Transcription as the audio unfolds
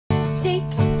Shake,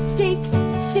 shake,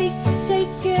 shake,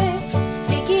 shake it.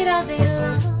 Shake it all day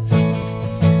long.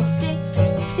 Shake,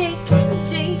 shake,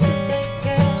 shake, shake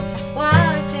it. While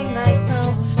I sing my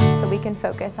song. So we can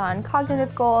focus on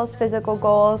cognitive goals, physical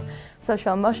goals,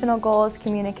 social emotional goals,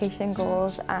 communication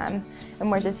goals, and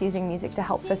we're just using music to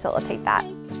help facilitate that.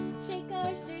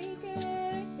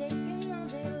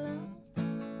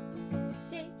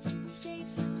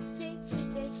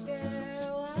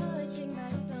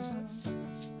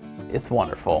 It's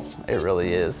wonderful, it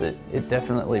really is. It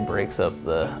definitely breaks up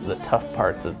the tough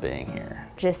parts of being here.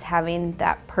 Just having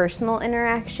that personal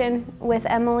interaction with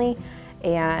Emily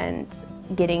and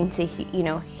getting to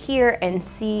hear and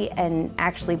see and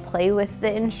actually play with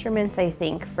the instruments, I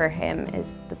think for him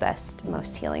is the best,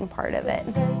 most healing part of it.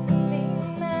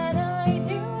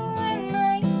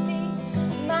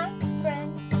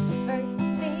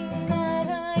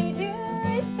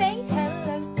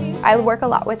 I work a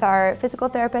lot with our physical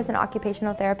therapists and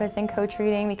occupational therapists in coach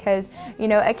reading because,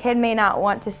 a kid may not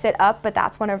want to sit up, but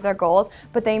that's one of their goals,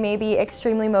 but they may be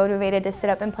extremely motivated to sit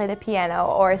up and play the piano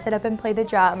or sit up and play the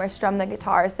drum or strum the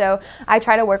guitar. So I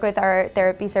try to work with our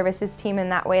therapy services team in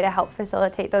that way to help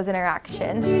facilitate those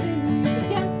interactions.